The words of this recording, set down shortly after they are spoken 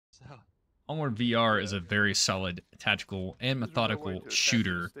Onward VR is a very solid tactical and methodical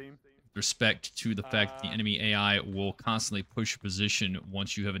shooter with respect to the fact that the enemy AI will constantly push your position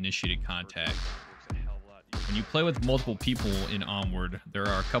once you have initiated contact. When you play with multiple people in Onward, there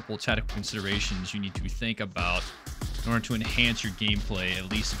are a couple of tactical considerations you need to think about in order to enhance your gameplay,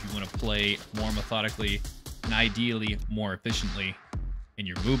 at least if you want to play more methodically and ideally more efficiently in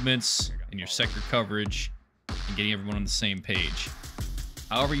your movements, in your sector coverage, and getting everyone on the same page.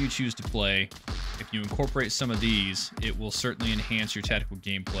 However you choose to play, if you incorporate some of these, it will certainly enhance your tactical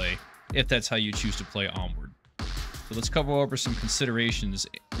gameplay if that's how you choose to play Onward. So let's cover over some considerations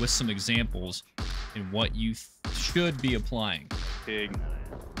with some examples in what you should be applying. Pig,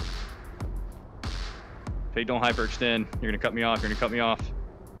 don't hyperextend. You're gonna cut me off. You're gonna cut me off.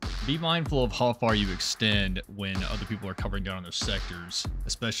 Be mindful of how far you extend when other people are covering down on their sectors,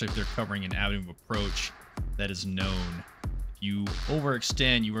 especially if they're covering an avenue of approach that is known. If you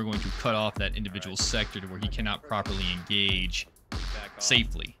overextend, you are going to cut off that individual sector to where he cannot properly engage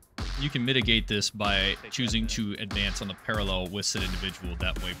safely. You can mitigate this by choosing to advance on the parallel with said individual.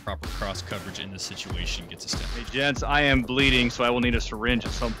 That way, proper cross coverage in this situation gets established. Hey, gents, I am bleeding, so I will need a syringe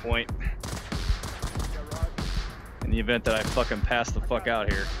at some point. In the event that I fucking pass the fuck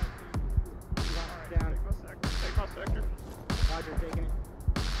out here. Take my sector. Roger, taking it.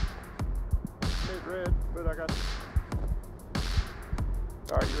 It's red, but I got.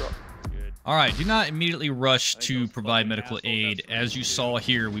 Alright, you're up. All right, do not immediately rush to provide medical aid. As you saw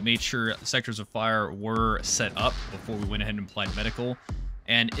here, we made sure sectors of fire were set up before we went ahead and applied medical.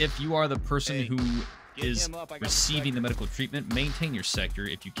 And if you are the person who is receiving the medical treatment, maintain your sector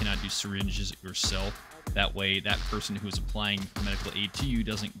if you cannot do syringes yourself. That way, that person who is applying medical aid to you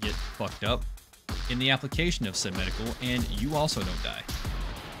doesn't get fucked up in the application of said medical, and you also don't die.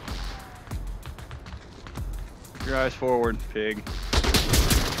 Keep your eyes forward, pig.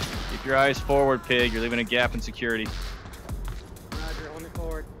 Keep your eyes forward, pig. You're leaving a gap in security. Roger, on the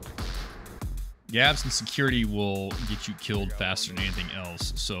forward. Gaps in security will get you killed faster than anything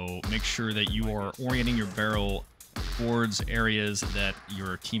else, so make sure that you are orienting your barrel towards areas that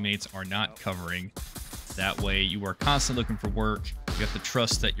your teammates are not covering. That way, you are constantly looking for work. You have to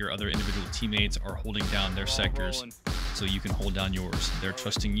trust that your other individual teammates are holding down their sectors so you can hold down yours. They're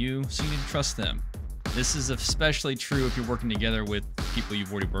trusting you, so you need to trust them. This is especially true if you're working together with people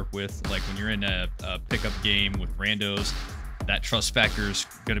you've already worked with. Like when you're in a pickup game with randos, that trust factor is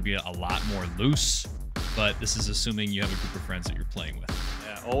going to be a lot more loose, but this is assuming you have a group of friends that you're playing with.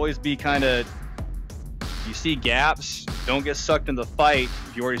 Yeah, always be kind of, you see gaps, don't get sucked in the fight.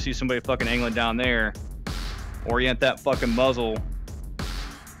 If you already see somebody fucking angling down there, orient that fucking muzzle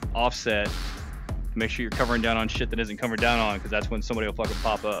offset. Make sure you're covering down on shit that isn't covered down on, because that's when somebody will fucking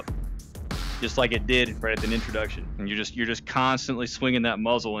pop up. Just like it did right at the introduction. And you're just constantly swinging that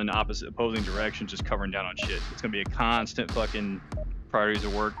muzzle in opposing directions, just covering down on shit. It's gonna be a constant fucking priorities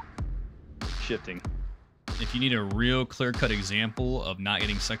of work shifting. If you need a real clear-cut example of not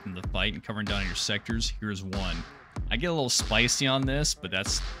getting sucked into the fight and covering down your sectors, here's one. I get a little spicy on this, but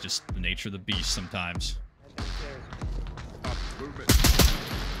that's just the nature of the beast sometimes.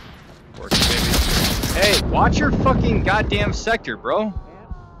 Working, baby. Hey, watch your fucking goddamn sector, bro.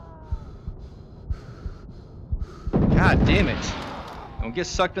 God damn it. Don't get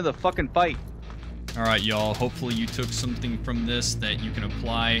sucked into the fucking fight. All right, y'all. Hopefully you took something from this that you can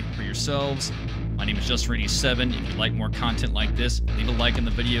apply for yourselves. My name is JustRainy7. If you like more content like this, leave a like in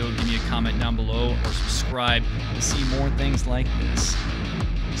the video, give me a comment down below, or subscribe to see more things like this.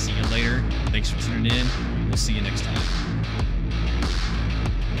 See you later. Thanks for tuning in. We'll see you next time.